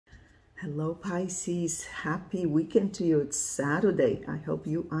Hello Pisces, happy weekend to you. It's Saturday. I hope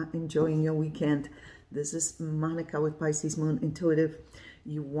you are enjoying your weekend. This is Monica with Pisces Moon Intuitive.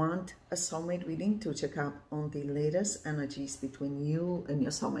 You want a soulmate reading to check up on the latest energies between you and your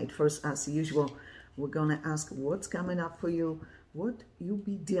soulmate. First, as usual, we're going to ask what's coming up for you, what you'll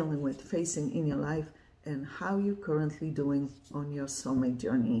be dealing with, facing in your life, and how you're currently doing on your soulmate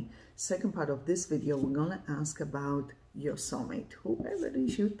journey. Second part of this video, we're going to ask about your soulmate, whoever it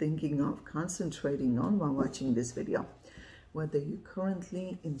is you're thinking of concentrating on while watching this video, whether you're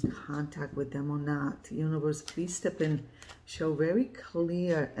currently in contact with them or not. Universe, please step in, show very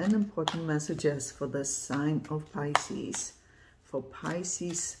clear and important messages for the sign of Pisces, for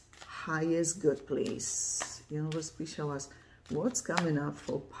Pisces' highest good, please. Universe, please show us what's coming up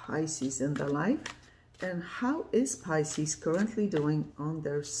for Pisces in their life, and how is Pisces currently doing on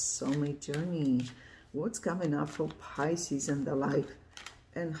their soulmate journey. What's coming up for Pisces in their life,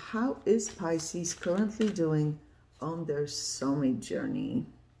 and how is Pisces currently doing on their soulmate journey?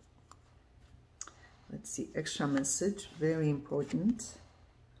 Let's see, extra message, very important.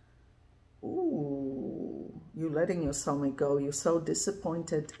 Ooh, you're letting your soulmate go. You're so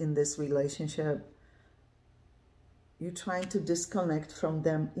disappointed in this relationship. You're trying to disconnect from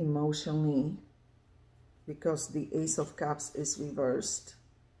them emotionally because the Ace of Cups is reversed.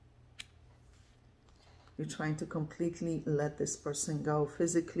 You're trying to completely let this person go,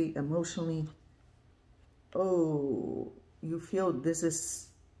 physically, emotionally. Oh, you feel this is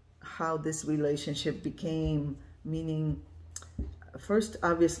how this relationship became, meaning first,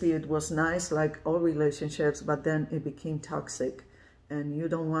 obviously, it was nice, like all relationships, but then it became toxic. And you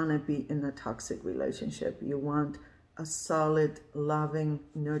don't want to be in a toxic relationship. You want a solid, loving,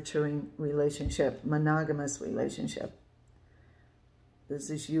 nurturing relationship, monogamous relationship. This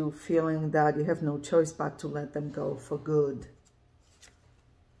is you feeling that you have no choice but to let them go for good.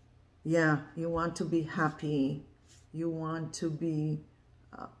 Yeah, you want to be happy. You want to be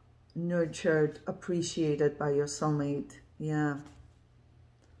nurtured, appreciated by your soulmate. Yeah.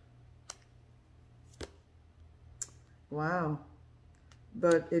 Wow.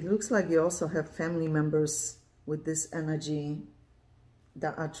 But it looks like you also have family members with this energy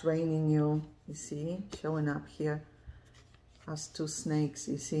that are draining you. You see, showing up here as two snakes,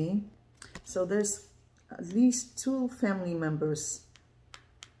 you see. So there's at least two family members,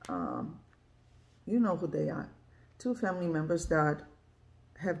 you know who they are, two family members that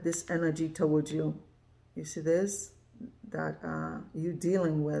have this energy towards you. You see this, that you're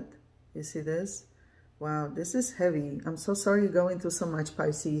dealing with. You see this? Wow, this is heavy. I'm so sorry you're going through so much,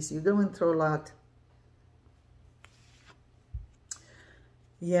 Pisces. You're going through a lot.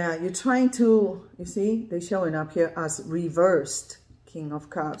 Yeah, you're trying to, you see, they're showing up here as reversed King of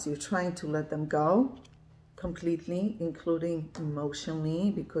Cups. You're trying to let them go completely, including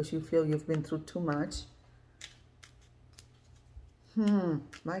emotionally, because you feel you've been through too much.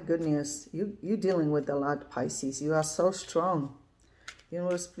 My goodness, you're dealing with a lot, Pisces. You are so strong.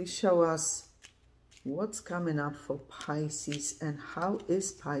 Universe, please show us what's coming up for Pisces, and how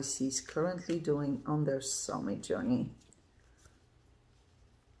is Pisces currently doing on their soulmate journey.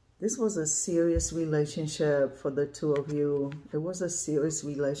 This was a serious relationship for the two of you. It was a serious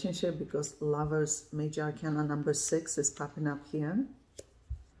relationship because Lovers, Major Arcana number 6 is popping up here.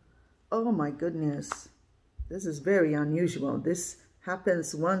 Oh my goodness. This is very unusual. This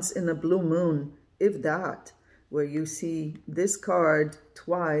happens once in a blue moon, if that, where you see this card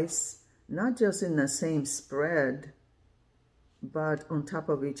twice, not just in the same spread, but on top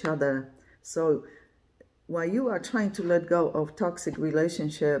of each other. So while you are trying to let go of toxic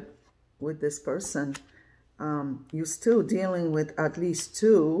relationship with this person, you're still dealing with at least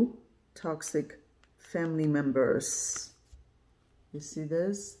two toxic family members. You see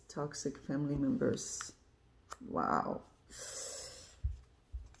this? Toxic family members. Wow.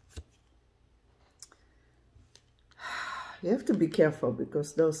 You have to be careful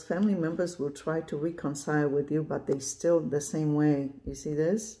because those family members will try to reconcile with you, but they still the same way. You see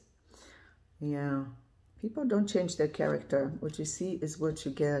this? Yeah. People don't change their character. What you see is what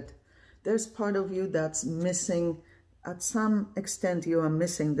you get. There's part of you that's missing. At some extent, you are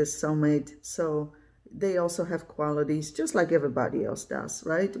missing this soulmate. So they also have qualities, just like everybody else does,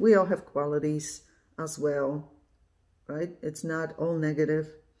 right? We all have qualities as well, right? It's not all negative.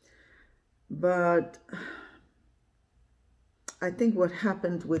 But I think what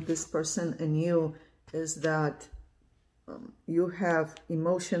happened with this person and you is that you have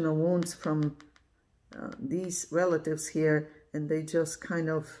emotional wounds from these relatives here, and they just kind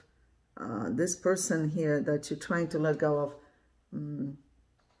of, this person here that you're trying to let go of,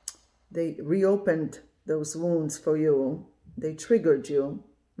 they reopened those wounds for you. They triggered you.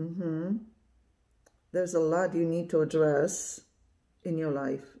 There's a lot you need to address in your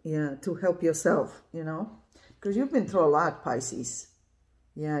life, yeah, to help yourself, you know, because you've been through a lot, Pisces.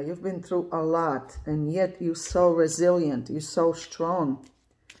 Yeah, you've been through a lot, and yet you're so resilient, you're so strong.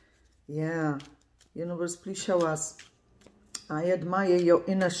 Yeah, universe, please show us. I admire your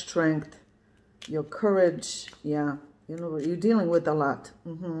inner strength, your courage. Yeah, universe, you're dealing with a lot.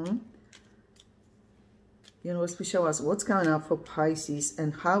 Universe, please show us what's coming up for Pisces,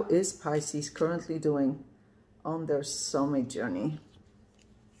 and how is Pisces currently doing on their soulmate journey.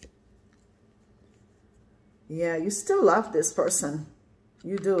 Yeah, you still love this person.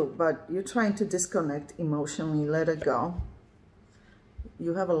 You do, but you're trying to disconnect emotionally, let it go.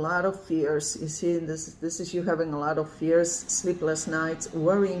 You have a lot of fears. You see, this is you having a lot of fears, sleepless nights,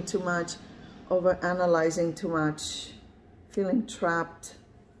 worrying too much, over-analyzing too much, feeling trapped,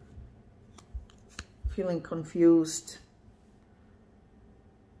 feeling confused.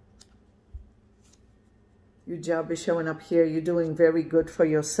 Your job is showing up here. You're doing very good for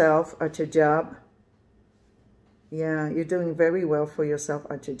yourself at your job. Yeah, you're doing very well for yourself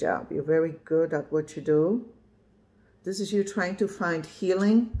at your job. You're very good at what you do. This is you trying to find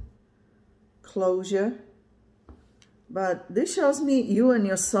healing, closure. But this shows me you and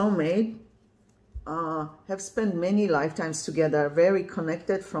your soulmate have spent many lifetimes together, very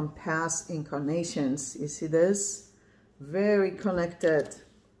connected from past incarnations. You see this? Very connected,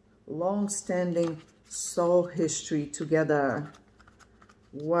 long-standing soul history together.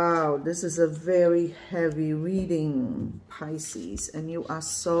 Wow, this is a very heavy reading, Pisces, and you are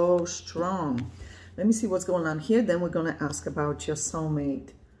so strong. Let me see what's going on here. Then we're going to ask about your soulmate.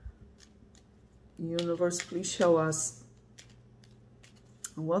 Universe, please show us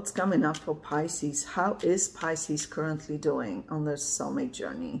what's coming up for Pisces. How is Pisces currently doing on their soulmate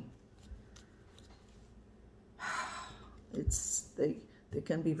journey? They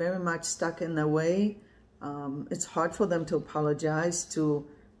can be very much stuck in their way. It's hard for them to apologize, to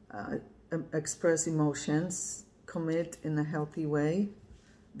express emotions, commit in a healthy way.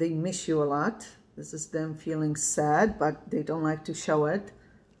 They miss you a lot. This is them feeling sad, but they don't like to show it.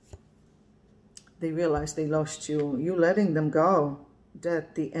 They realize they lost you. You letting them go.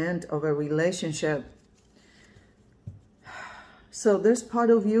 At the end of a relationship. So there's part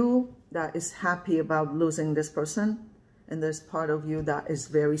of you that is happy about losing this person. And there's part of you that is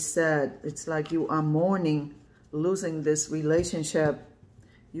very sad. It's like you are mourning losing this relationship.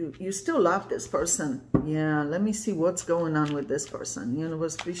 You still love this person. Yeah, let me see what's going on with this person.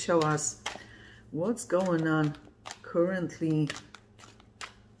 Universe, please show us what's going on currently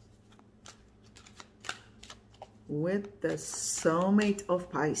with the soulmate of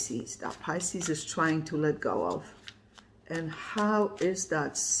Pisces that Pisces is trying to let go of. And how is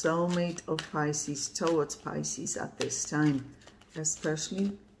that soulmate of Pisces towards Pisces at this time?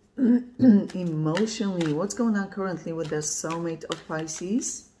 Especially emotionally. What's going on currently with the soulmate of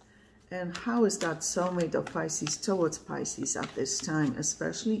Pisces? And how is that soulmate of Pisces towards Pisces at this time?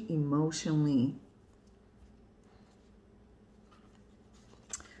 Especially emotionally.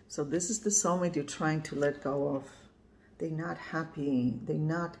 So this is the soulmate you're trying to let go of. They're not happy. They're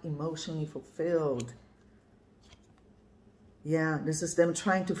not emotionally fulfilled. Yeah, this is them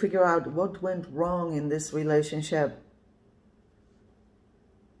trying to figure out what went wrong in this relationship.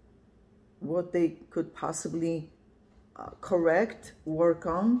 What they could possibly correct, work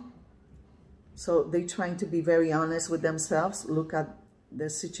on. So they're trying to be very honest with themselves. Look at the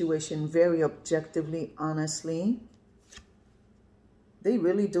situation very objectively, honestly. They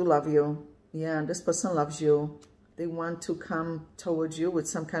really do love you. Yeah, this person loves you. They want to come towards you with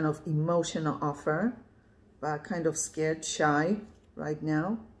some kind of emotional offer. But kind of scared, shy right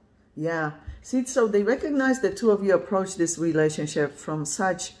now. Yeah. See, so they recognize the two of you approach this relationship from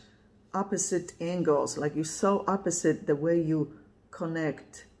such opposite angles. Like you're so opposite the way you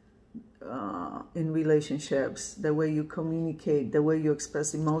connect in relationships, the way you communicate, the way you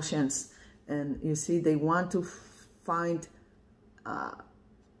express emotions. And you see, they want to find a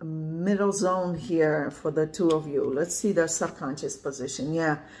middle zone here for the two of you. Let's see their subconscious position.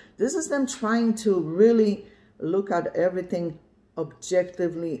 Yeah, this is them trying to really look at everything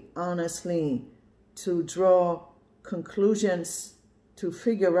objectively, honestly, to draw conclusions, to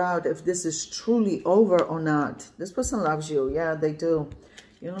figure out if this is truly over or not. This person loves you. Yeah, they do.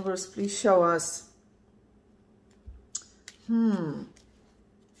 Universe, please show us.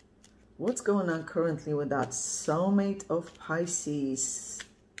 What's going on currently with that soulmate of Pisces?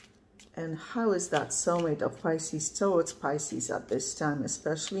 And how is that soulmate of Pisces towards Pisces at this time,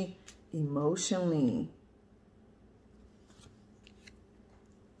 especially emotionally?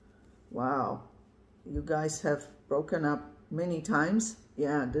 Wow. You guys have broken up many times.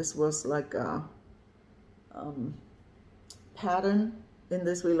 Yeah, this was like a pattern in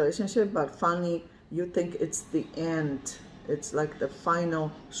this relationship, but finally you think it's the end. It's like the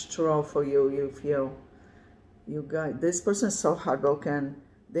final straw for you. You feel you guys, this person is so heartbroken.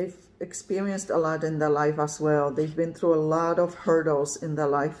 They've experienced a lot in their life as well. They've been through a lot of hurdles in their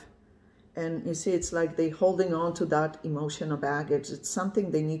life. And you see, it's like they're holding on to that emotional baggage. It's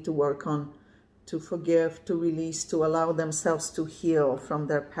something they need to work on, to forgive, to release, to allow themselves to heal from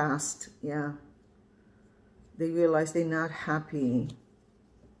their past. Yeah. They realize they're not happy.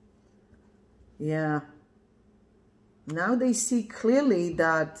 Yeah. Now they see clearly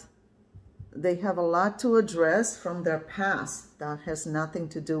that they have a lot to address from their past that has nothing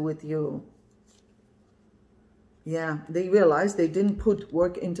to do with you. Yeah, they realize they didn't put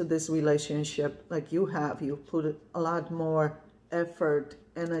work into this relationship like you have. You put a lot more effort,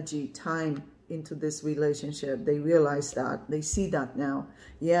 energy, time into this relationship. They realize that. They see that now.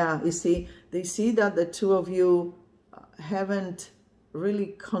 Yeah, you see, they see that the two of you haven't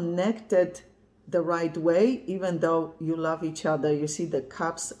really connected the right way, even though you love each other. You see, the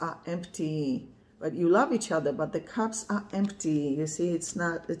cups are empty. But you love each other, but the cups are empty. You see, it's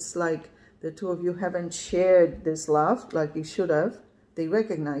not, it's like the two of you haven't shared this love like you should have. They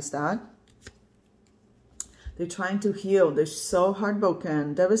recognize that. They're trying to heal. They're so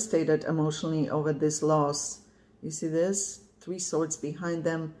heartbroken, devastated emotionally over this loss. You see this? 3 swords behind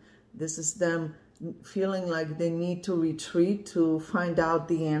them. This is them feeling like they need to retreat to find out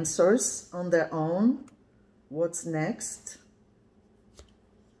the answers on their own. What's next?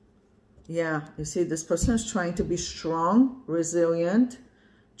 Yeah, you see, this person is trying to be strong, resilient,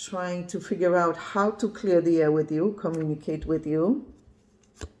 trying to figure out how to clear the air with you, communicate with you.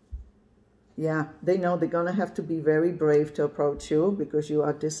 Yeah, they know they're going to have to be very brave to approach you because you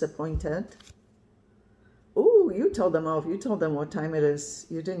are disappointed. Oh, you told them off. You told them what time it is.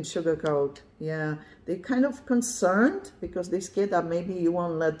 You didn't sugarcoat. Yeah, they're kind of concerned because they're scared that maybe you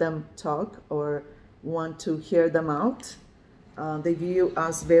won't let them talk or want to hear them out. They view you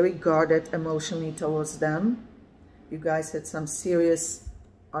as very guarded emotionally towards them. You guys had some serious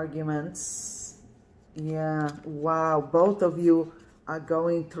arguments. Yeah, wow, both of you are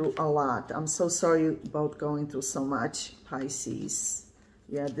going through a lot. I'm so sorry you're both going through so much, Pisces.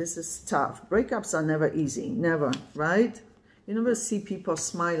 Yeah, this is tough. Breakups are never easy, never, right? You never see people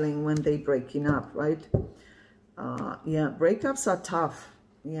smiling when they're breaking up, right? Yeah, breakups are tough.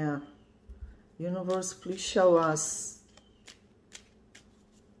 Yeah. Universe, please show us.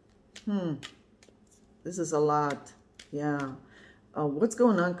 This is a lot. Yeah. What's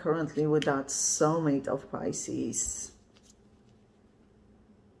going on currently with that soulmate of Pisces?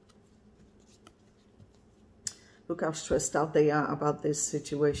 Look how stressed out they are about this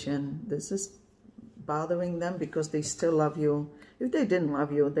situation. This is bothering them because they still love you. If they didn't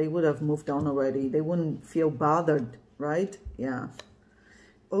love you, they would have moved on already. They wouldn't feel bothered, right? Yeah.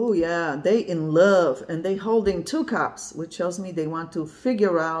 Oh, yeah, they in love and they holding 2 cups, which shows me they want to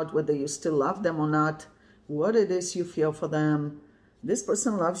figure out whether you still love them or not, what it is you feel for them. This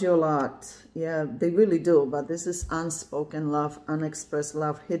person loves you a lot. Yeah, they really do, but this is unspoken love, unexpressed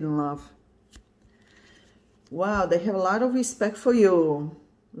love, hidden love. Wow, they have a lot of respect for you.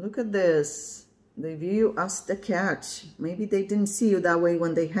 Look at this. They view you as the catch. Maybe they didn't see you that way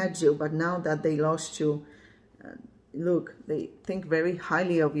when they had you, but now that they lost you, look, they think very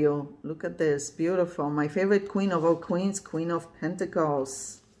highly of you. Look at this. Beautiful. My favorite queen of all queens, Queen of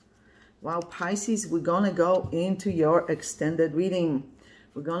Pentacles. Wow, Pisces, we're going to go into your extended reading.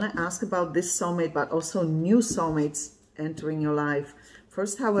 We're going to ask about this soulmate, but also new soulmates entering your life.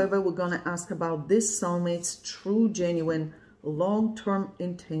 First, however, we're going to ask about this soulmate's true, genuine, long-term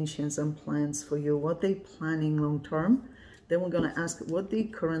intentions and plans for you. What they're planning long-term. Then we're going to ask what they're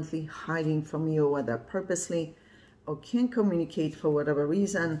currently hiding from you, whether purposely or can't communicate for whatever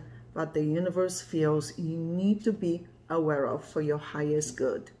reason, but the universe feels you need to be aware of for your highest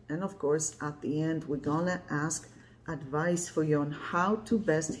good. And of course, at the end, we're gonna ask advice for you on how to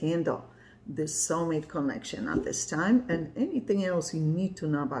best handle this soulmate connection at this time and anything else you need to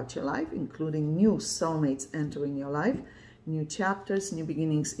know about your life, including new soulmates entering your life, new chapters, new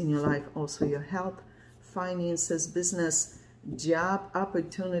beginnings in your life, also your health, finances, business, job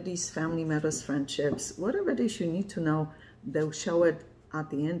opportunities, family matters, friendships, whatever it is you need to know, they'll show it at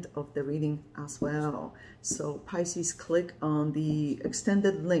the end of the reading as well. So Pisces, click on the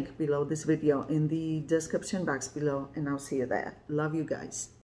extended link below this video in the description box below and I'll see you there. Love you guys.